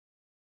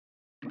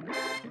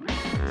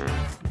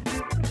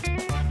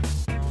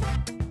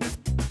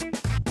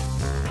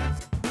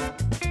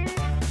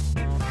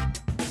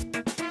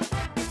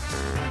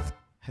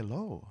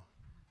Hello.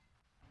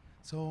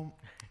 So,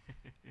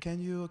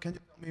 can you tell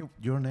me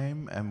your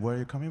name and where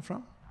you're coming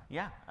from?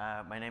 Yeah,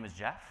 my name is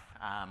Jeff.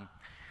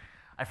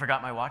 I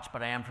forgot my watch,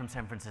 but I am from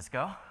San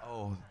Francisco.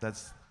 Oh,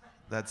 that's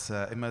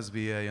it must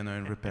be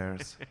in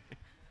repairs.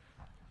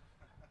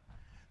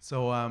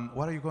 So,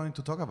 what are you going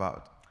to talk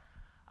about?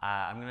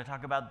 I'm going to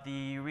talk about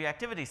the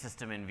reactivity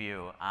system in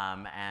Vue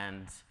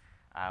and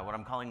what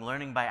I'm calling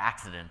learning by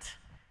accident,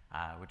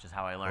 which is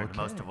how I learned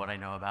most of what I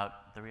know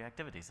about the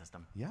reactivity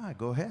system. Yeah,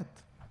 go ahead.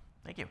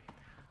 Thank you.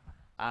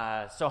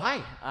 So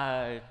hi,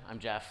 I'm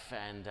Jeff,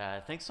 and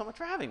thanks so much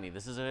for having me.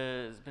 This is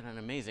it's been an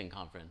amazing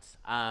conference.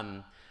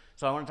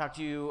 So I want to talk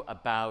to you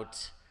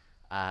about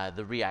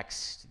the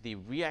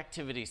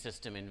reactivity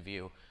system in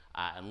Vue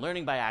and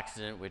learning by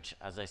accident, which,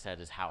 as I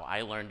said, is how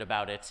I learned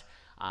about it.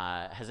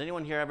 Has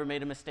anyone here ever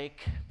made a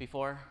mistake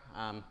before?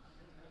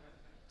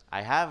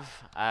 I have,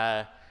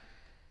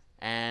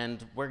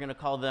 and we're going to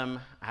call them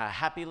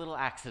happy little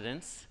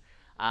accidents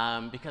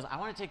because I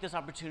want to take this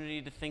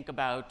opportunity to think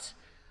about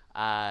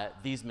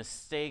these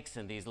mistakes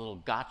and these little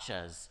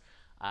gotchas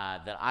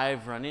that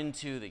I've run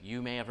into, that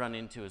you may have run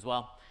into as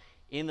well,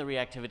 in the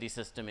reactivity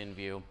system in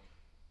Vue,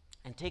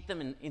 and take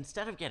them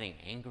instead of getting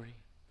angry,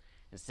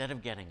 instead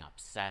of getting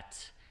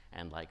upset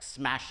and like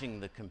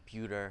smashing the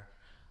computer,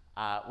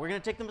 we're going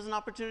to take them as an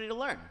opportunity to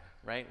learn,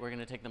 right? We're going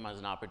to take them as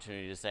an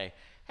opportunity to say,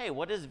 hey,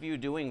 what is Vue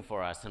doing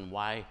for us, and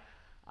why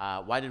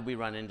did we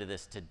run into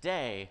this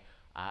today,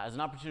 as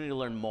an opportunity to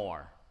learn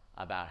more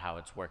about how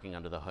it's working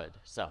under the hood.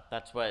 So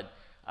that's what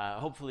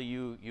hopefully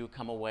you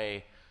come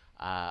away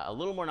a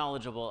little more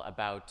knowledgeable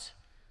about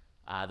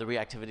the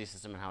reactivity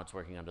system and how it's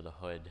working under the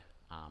hood,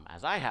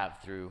 as I have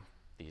through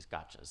these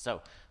gotchas.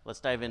 So let's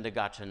dive into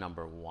gotcha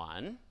number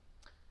 1,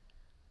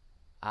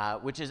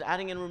 which is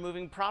adding and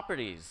removing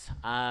properties.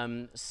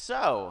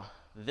 So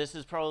this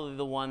is probably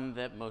the one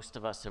that most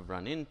of us have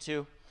run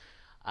into.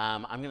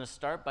 I'm going to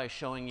start by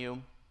showing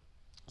you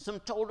some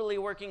totally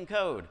working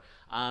code.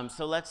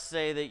 So let's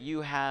say that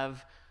you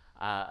have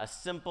a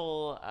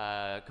simple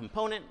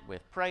component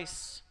with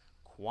price,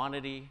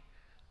 quantity.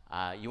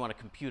 You want to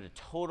compute a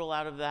total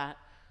out of that,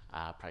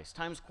 price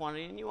times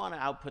quantity, and you want to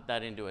output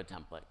that into a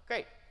template.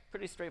 Great,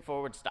 pretty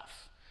straightforward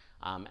stuff.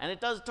 And it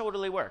does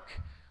totally work.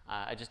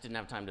 I just didn't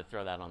have time to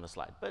throw that on the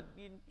slide, but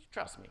you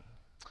trust me.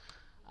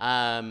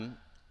 And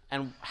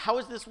how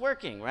is this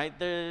working, right?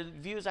 The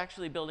Vue is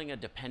actually building a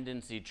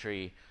dependency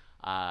tree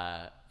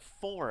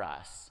for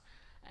us.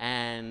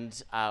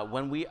 And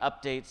when we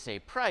update, say,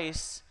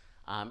 price,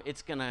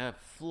 it's going to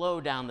flow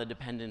down the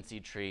dependency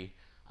tree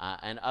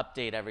and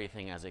update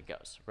everything as it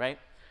goes, right?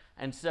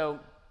 And so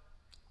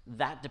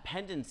that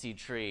dependency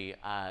tree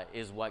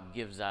is what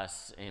gives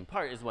us, in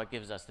part, is what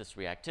gives us this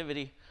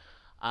reactivity.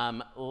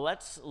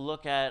 Let's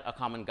look at a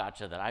common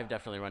gotcha that I've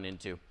definitely run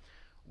into,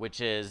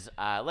 which is,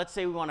 let's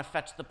say we want to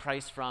fetch the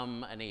price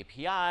from an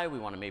API. We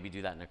want to maybe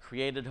do that in a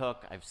created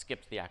hook. I've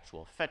skipped the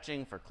actual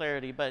fetching for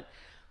clarity, but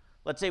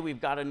let's say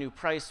we've got a new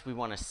price. We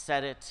want to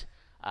set it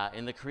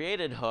in the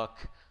created hook,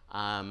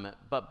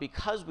 but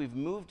because we've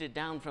moved it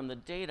down from the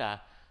data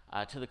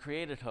to the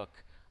created hook,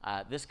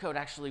 this code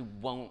actually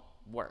won't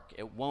work.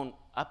 It won't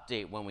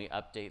update when we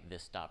update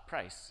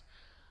this.price.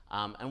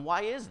 And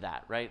why is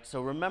that, right?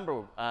 So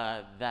remember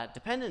that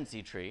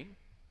dependency tree,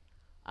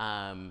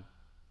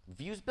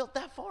 Vue's built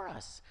that for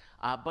us,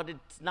 but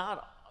it's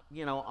not,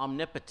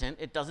 omnipotent.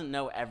 It doesn't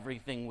know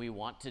everything we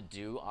want to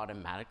do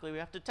automatically. We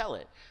have to tell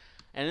it.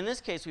 And in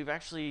this case, we've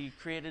actually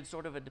created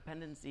sort of a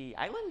dependency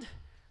island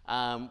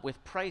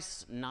with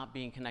price not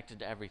being connected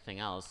to everything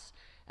else.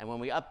 And when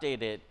we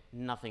update it,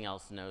 nothing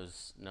else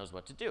knows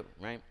what to do,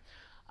 right?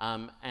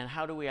 And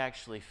how do we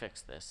actually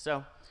fix this?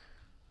 So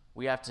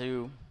we have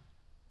to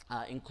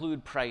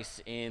include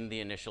price in the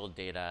initial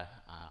data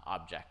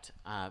object.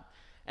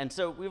 And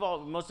so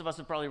most of us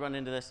have probably run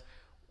into this.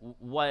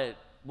 What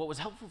was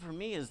helpful for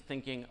me is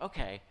thinking,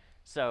 okay,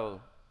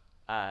 so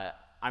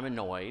I'm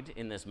annoyed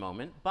in this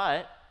moment,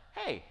 but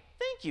hey,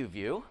 thank you,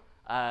 Vue,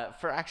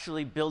 for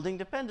actually building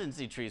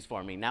dependency trees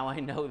for me. Now I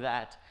know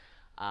that,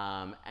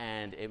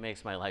 and it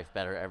makes my life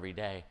better every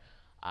day,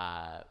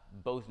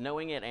 both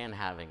knowing it and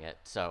having it.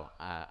 So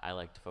I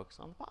like to focus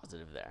on the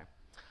positive there.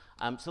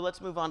 So let's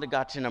move on to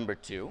gotcha number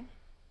 2,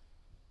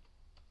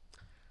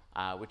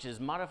 which is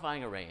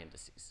modifying array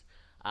indices.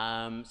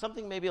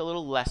 Something maybe a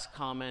little less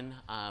common,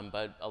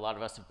 but a lot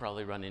of us have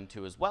probably run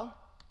into as well.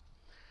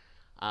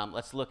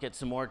 Let's look at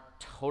some more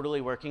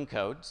totally working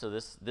code. So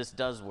this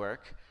does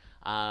work.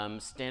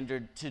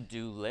 Standard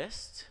to-do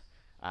list,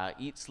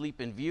 eat, sleep,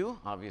 and Vue,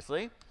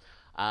 obviously.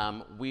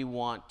 We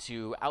want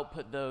to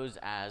output those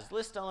as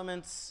list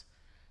elements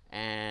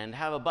and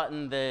have a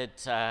button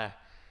that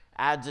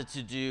adds a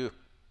to-do,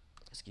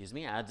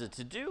 adds a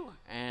to-do,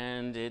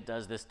 and it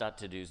does this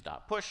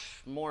 .todos.push,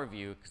 more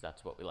Vue, because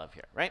that's what we love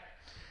here, right?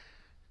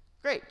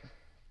 Great,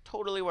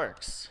 totally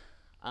works.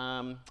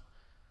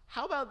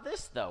 How about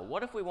this, though?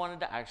 What if we wanted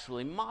to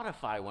actually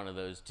modify one of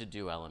those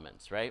to-do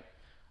elements, right?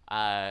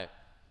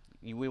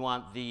 We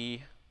want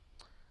the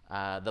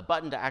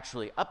button to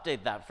actually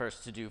update that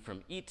first to-do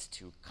from eat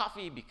to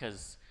coffee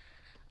because,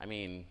 I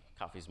mean,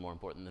 coffee's more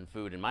important than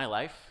food in my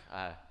life,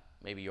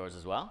 maybe yours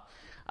as well.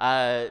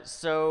 But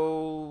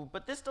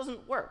this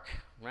doesn't work,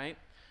 right?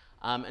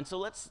 And so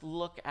let's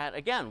look at,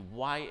 again,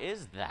 why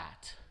is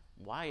that?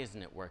 Why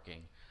isn't it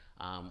working?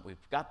 We've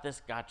got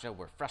this gotcha,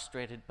 we're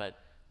frustrated, but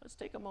let's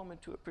take a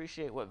moment to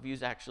appreciate what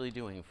Vue's actually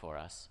doing for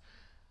us.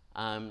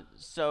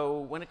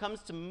 So when it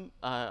comes to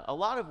a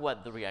lot of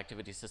what the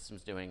reactivity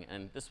system's doing,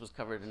 and this was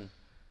covered in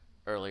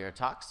earlier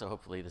talks, so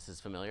hopefully this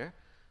is familiar,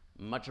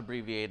 much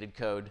abbreviated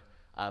code,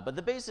 but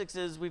the basics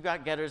is we've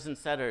got getters and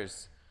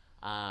setters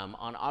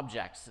on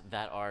objects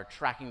that are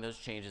tracking those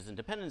changes in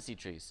dependency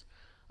trees.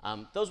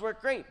 Those work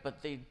great,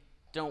 but they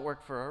don't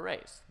work for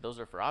arrays. Those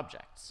are for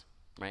objects,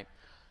 right?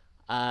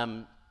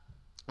 And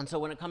so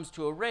when it comes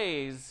to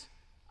arrays,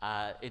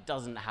 it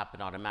doesn't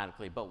happen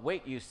automatically. But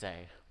wait, you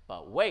say,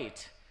 but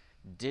wait,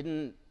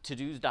 didn't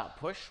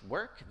todos.push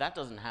work? That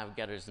doesn't have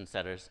getters and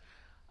setters.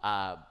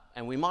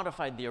 And we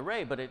modified the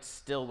array, but it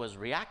still was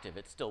reactive.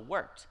 It still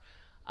worked.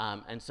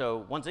 And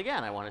so once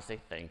again, I want to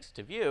say thanks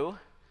to Vue,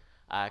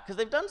 because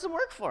they've done some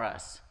work for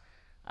us.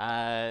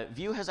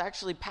 Vue has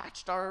actually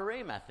patched our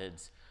array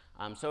methods.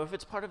 So if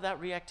it's part of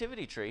that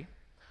reactivity tree,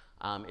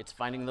 it's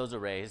finding those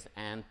arrays,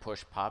 and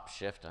push, pop,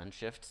 shift,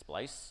 unshift,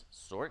 splice,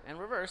 sort, and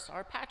reverse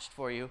are patched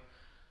for you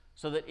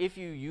so that if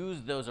you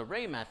use those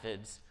array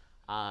methods,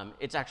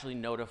 it's actually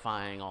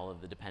notifying all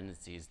of the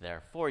dependencies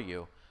there for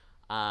you.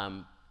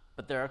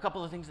 But there are a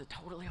couple of things that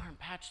totally aren't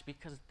patched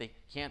because they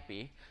can't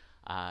be,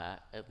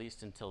 at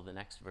least until the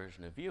next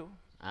version of Vue.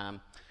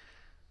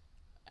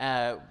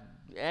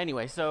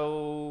 Anyway,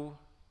 so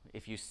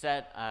if you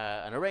set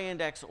an array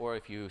index, or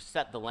if you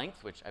set the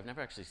length, which I've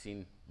never actually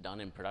seen done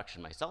in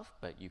production myself,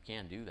 but you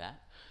can do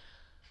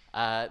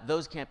that,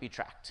 those can't be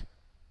tracked.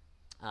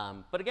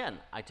 But again,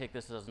 I take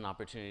this as an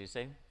opportunity to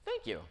say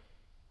thank you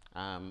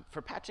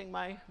for patching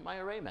my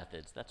array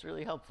methods. That's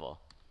really helpful.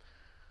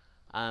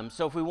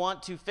 So if we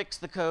want to fix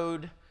the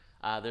code,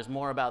 there's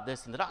more about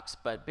this in the docs,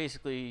 but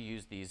basically you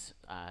use these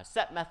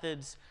set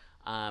methods,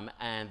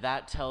 and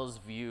that tells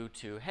Vue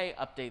to, hey,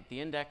 update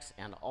the index,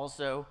 and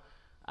also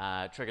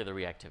trigger the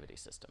reactivity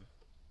system.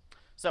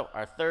 So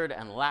our third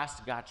and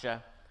last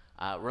gotcha,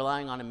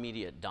 relying on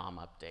immediate DOM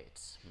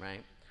updates,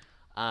 right?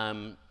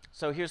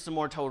 So here's some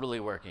more totally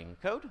working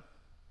code,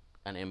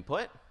 an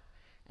input,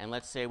 and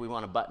let's say we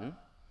want a button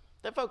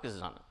that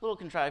focuses on it. A little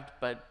contrived,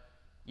 but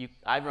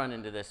I've run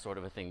into this sort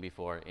of a thing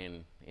before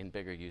in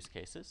bigger use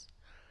cases.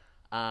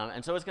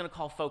 And so it's going to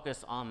call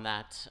focus on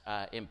that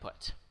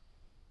input.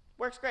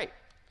 Works great.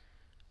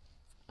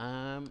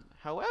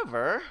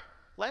 However,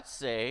 let's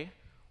say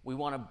we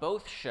want to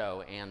both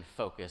show and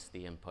focus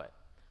the input,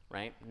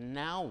 right?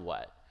 Now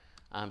what?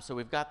 So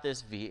we've got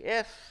this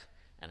vif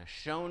and a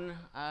shown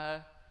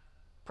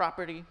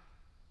property,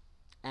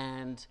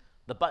 and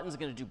the button's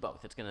going to do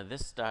both. It's going to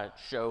this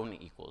shown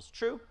equals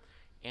true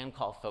and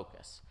call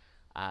focus.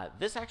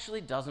 This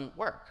actually doesn't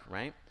work,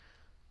 right?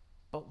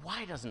 But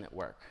why doesn't it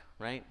work,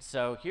 right?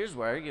 So here's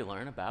where you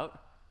learn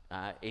about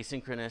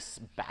asynchronous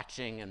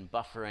batching and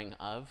buffering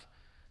of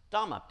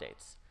DOM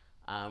updates,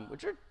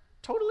 which are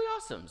totally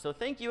awesome. So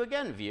thank you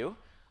again, Vue.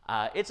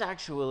 It's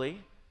actually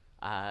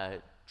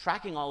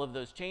tracking all of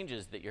those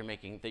changes that you're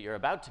making, that you're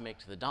about to make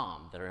to the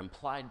DOM, that are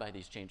implied by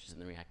these changes in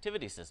the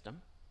reactivity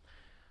system,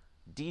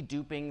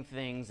 deduping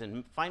things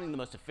and finding the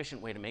most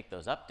efficient way to make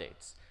those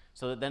updates,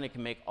 so that then it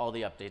can make all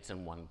the updates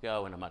in one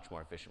go in a much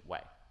more efficient way,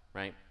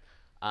 right?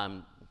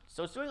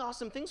 So it's doing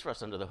awesome things for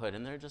us under the hood,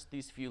 and there are just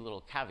these few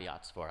little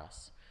caveats for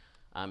us.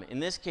 In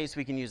this case,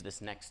 we can use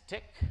this next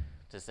tick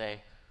to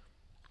say,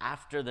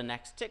 after the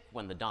next tick,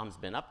 when the DOM's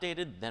been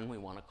updated, then we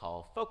want to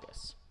call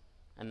focus,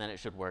 and then it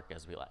should work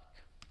as we like.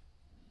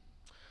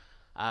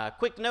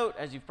 Quick note,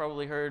 as you've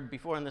probably heard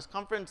before in this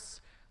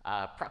conference,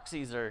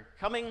 proxies are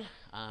coming,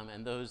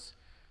 and those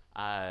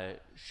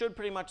should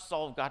pretty much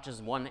solve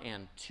gotchas 1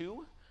 and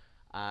 2,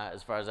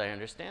 as far as I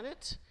understand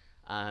it.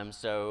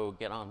 So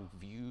get on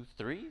Vue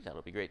 3,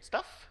 that'll be great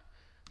stuff.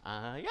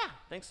 Yeah,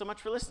 thanks so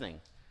much for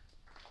listening.